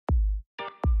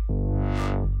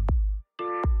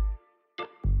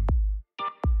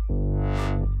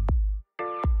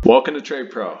Welcome to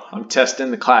Trade Pro. I'm testing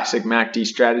the classic MACD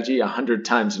strategy 100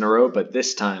 times in a row, but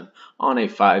this time on a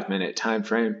 5-minute time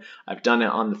frame. I've done it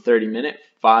on the 30-minute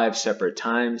 5 separate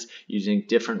times using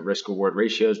different risk-reward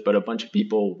ratios, but a bunch of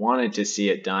people wanted to see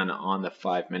it done on the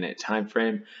 5-minute time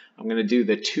frame. I'm going to do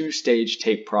the 2-stage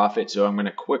take profit, so I'm going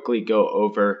to quickly go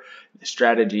over the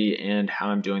strategy and how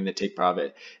I'm doing the take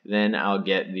profit. Then I'll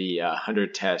get the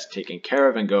 100 test taken care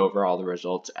of and go over all the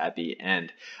results at the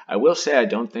end. I will say I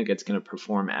don't think it's going to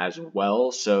perform as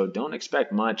well, so don't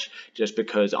expect much just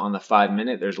because on the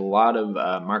 5-minute there's a lot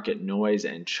of market noise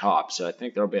and chop, so I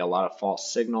think there'll be a lot of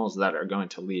false signals that are going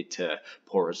to lead to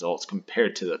poor results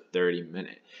compared to the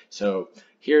 30-minute. So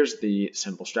here's the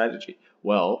simple strategy.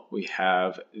 Well, we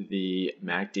have the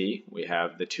MACD, we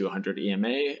have the 200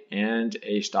 EMA, and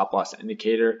a stop loss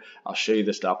indicator. I'll show you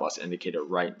the stop loss indicator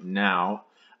right now.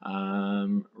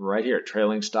 Right here,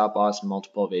 trailing stop loss,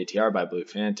 multiple of ATR by Blue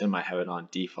Phantom. I have it on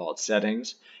default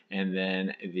settings, and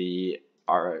then the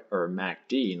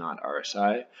MACD, not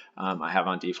RSI, I have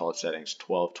on default settings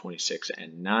 12, 26,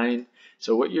 and 9.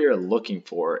 So what you're looking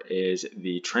for is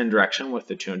the trend direction with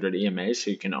the 200 EMA. So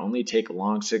you can only take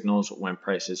long signals when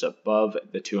price is above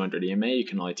the 200 EMA. You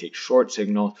can only take short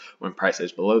signals when price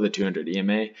is below the 200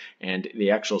 EMA. And the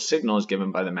actual signal is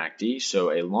given by the MACD.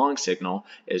 So a long signal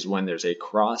is when there's a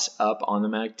cross up on the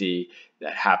MACD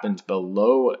that happens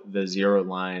below the zero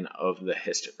line of the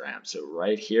histogram. So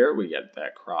right here we get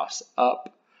that cross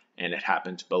up and it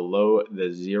happens below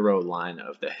the zero line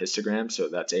of the histogram. So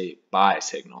that's a buy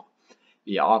signal.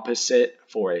 The opposite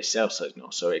for a sell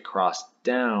signal, so a cross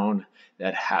down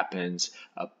that happens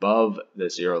above the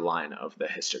zero line of the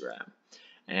histogram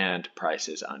and price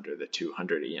is under the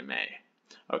 200 EMA.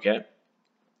 Okay,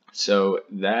 so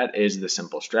that is the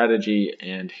simple strategy,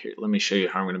 and here, let me show you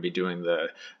how I'm going to be doing the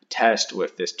test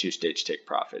with this 2-stage take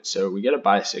profit. So we get a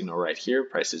buy signal right here,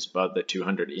 price is above the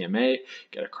 200 EMA,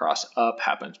 get a cross up,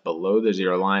 happens below the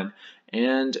zero line,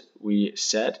 and we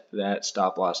set that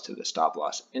stop loss to the stop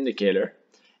loss indicator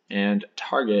and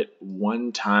target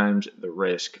 1 times the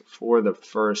risk for the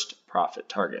first profit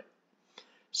target.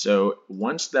 So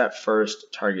once that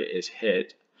first target is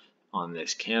hit on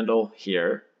this candle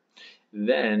here,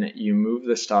 then you move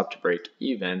the stop to break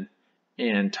even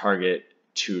and target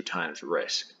 2 times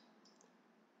risk.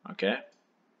 Okay,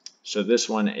 so this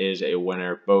one is a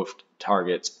winner. Both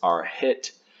targets are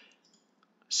hit.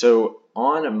 So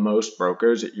on most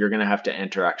brokers, you're going to have to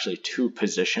enter actually 2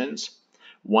 positions.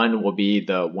 One will be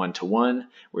the 1-to-1,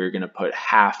 where you're going to put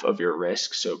half of your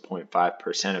risk, so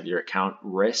 0.5% of your account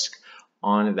risk,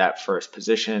 on that first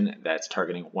position that's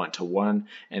targeting 1-to-1,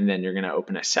 and then you're going to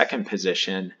open a second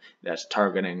position that's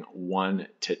targeting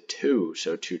 1-to-2,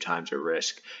 so 2 times your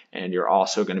risk, and you're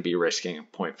also going to be risking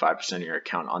 0.5% of your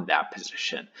account on that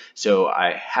position. So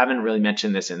I haven't really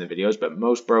mentioned this in the videos, but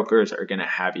most brokers are going to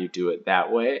have you do it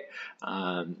that way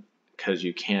because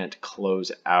you can't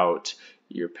close out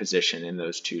your position in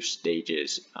those 2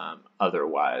 stages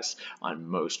otherwise on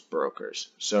most brokers.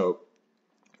 So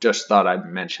just thought I'd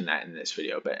mention that in this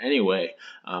video. But anyway,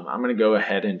 I'm going to go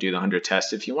ahead and do the 100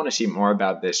 test. If you want to see more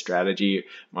about this strategy,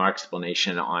 more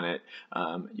explanation on it,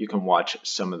 you can watch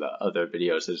some of the other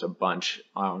videos. There's a bunch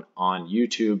on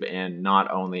YouTube and not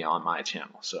only on my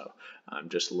channel. So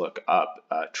just look up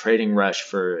Trading Rush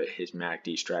for his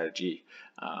MACD strategy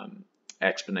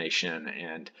explanation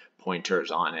and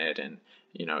pointers on it. And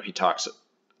you know, he talks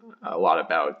a lot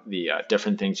about the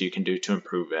different things you can do to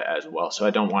improve it as well. So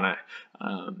I don't want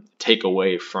to take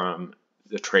away from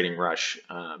the Trading Rush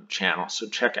channel. So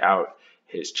check out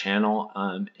his channel,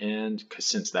 and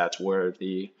since that's where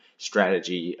the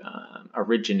strategy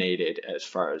originated as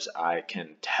far as I can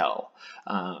tell.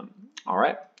 All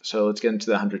right, so let's get into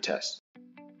the 100 test.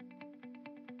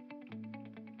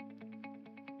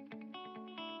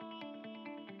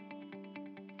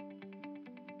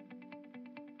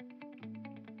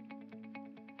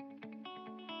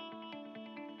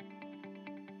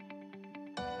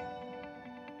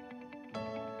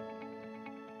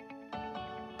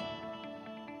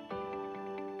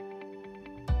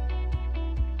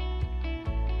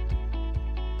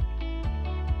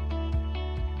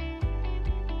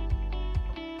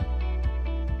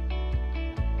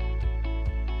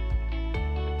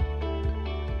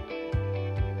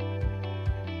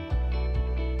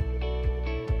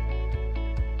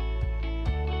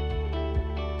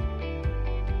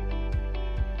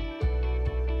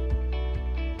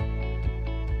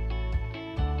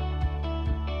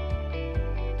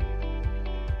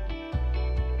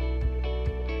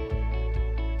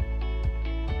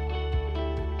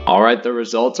 All right, the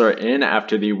results are in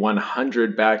after the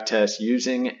 100 back test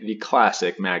using the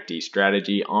classic MACD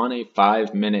strategy on a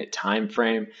 5-minute time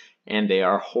frame, and they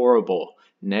are horrible.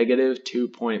 Negative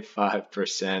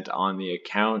 2.5% on the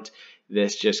account.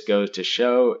 This just goes to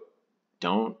show,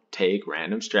 don't take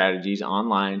random strategies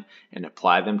online and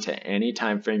apply them to any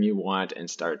time frame you want and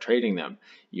start trading them.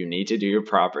 You need to do your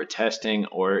proper testing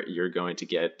or you're going to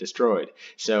get destroyed.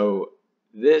 So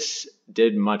this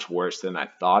did much worse than I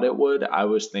thought it would. I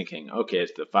was thinking, okay,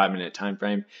 it's the 5-minute time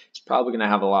frame. It's probably going to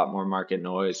have a lot more market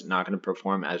noise, not going to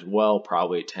perform as well,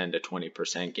 probably 10 to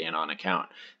 20% gain on account.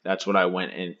 That's what I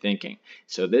went in thinking.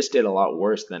 So this did a lot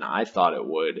worse than I thought it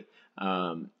would.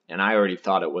 And I already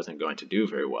thought it wasn't going to do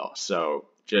very well. So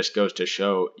just goes to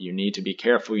show you need to be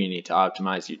careful, you need to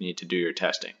optimize, you need to do your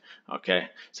testing. Okay,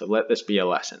 so let this be a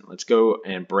lesson. Let's go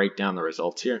and break down the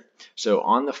results here. So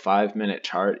on the 5-minute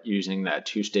chart, using that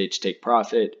two-stage take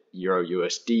profit, Euro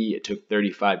USD, it took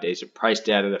 35 days of price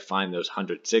data to find those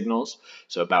 100 signals.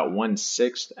 So about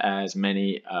 1/6 as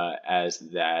many as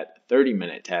that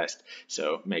 30-minute test.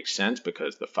 So makes sense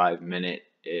because the 5-minute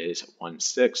is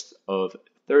 1/6 of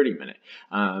 30-minute.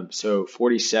 So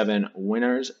 47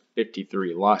 winners,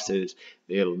 53 losses.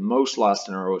 The most lost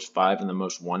in a row was 5, and the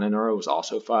most won in a row was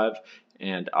also 5.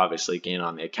 And obviously gain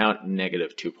on the account,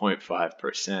 negative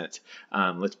 2.5%.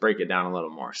 Let's break it down a little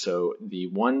more. So the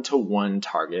 1-to-1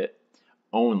 target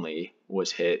only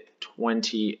was hit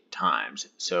 20 times.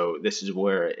 So this is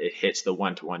where it hits the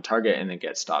 1-to-1 target and then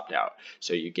gets stopped out.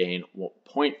 So you gain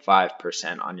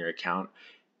 0.5% on your account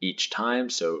each time,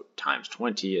 so times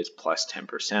 20 is plus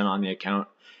 10% on the account.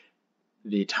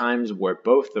 The times where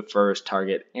both the first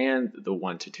target and the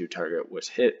 1-to-2 target was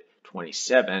hit,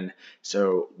 27,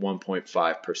 so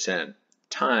 1.5%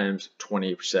 times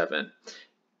 27,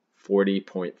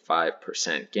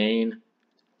 40.5% gain.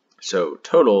 So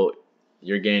total,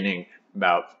 you're gaining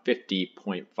about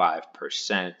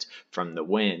 50.5% from the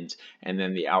wins, and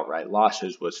then the outright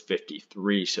losses was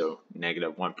 53, so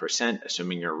negative 1%,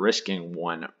 assuming you're risking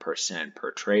 1%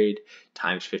 per trade,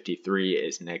 times 53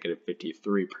 is negative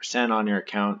 53% on your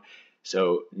account,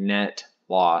 so net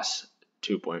loss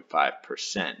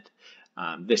 2.5%.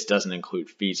 This doesn't include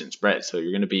fees and spread, so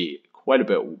you're going to be quite a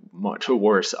bit much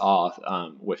worse off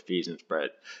with fees and spread.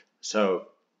 So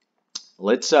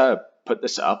let's put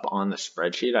this up on the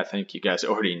spreadsheet. I think you guys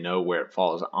already know where it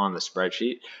falls on the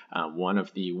spreadsheet. One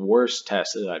of the worst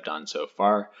tests that I've done so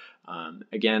far.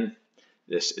 Again,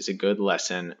 this is a good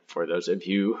lesson for those of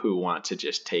you who want to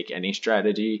just take any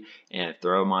strategy and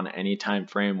throw them on any time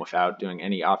frame without doing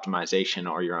any optimization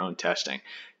or your own testing.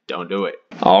 Don't do it.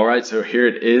 All right, so here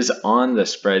it is on the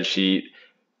spreadsheet.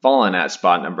 Fallen at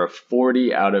spot number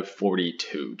 40 out of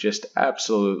 42. Just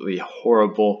absolutely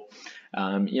horrible.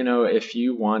 You know, if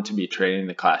you want to be trading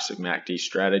the classic MACD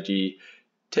strategy,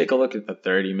 take a look at the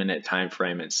 30-minute time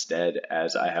frame instead,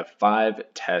 as I have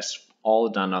 5 tests all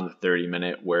done on the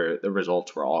 30-minute where the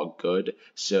results were all good.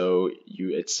 So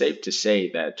it's safe to say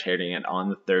that trading it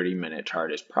on the 30-minute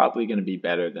chart is probably going to be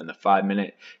better than the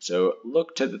 5-minute. So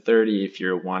look to the 30 if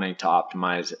you're wanting to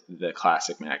optimize the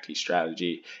classic MACD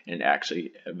strategy and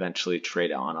actually eventually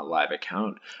trade it on a live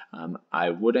account.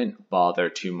 I wouldn't bother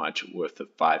too much with the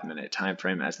 5-minute time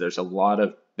frame, as there's a lot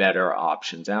of better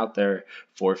options out there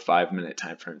for 5-minute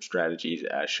time frame strategies,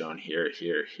 as shown here,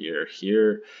 here,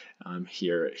 here.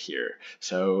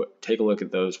 So take a look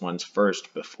at those ones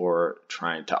first before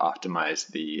trying to optimize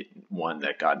the one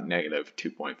that got negative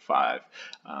 2.5.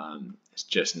 It's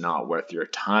just not worth your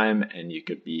time, and you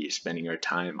could be spending your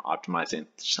time optimizing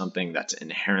something that's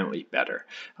inherently better.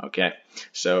 Okay,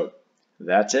 so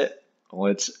that's it.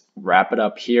 Let's wrap it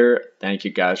up here. Thank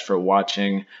you guys for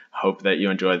watching. Hope that you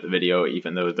enjoyed the video,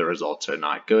 even though the results are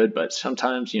not good. But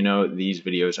sometimes, you know, these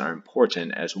videos are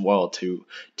important as well to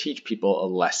teach people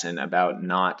a lesson about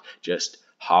not just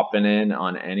hopping in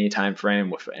on any time frame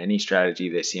with any strategy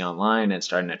they see online and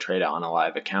starting to trade it on a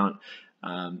live account.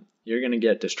 You're going to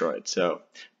get destroyed. So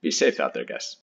be safe out there, guys.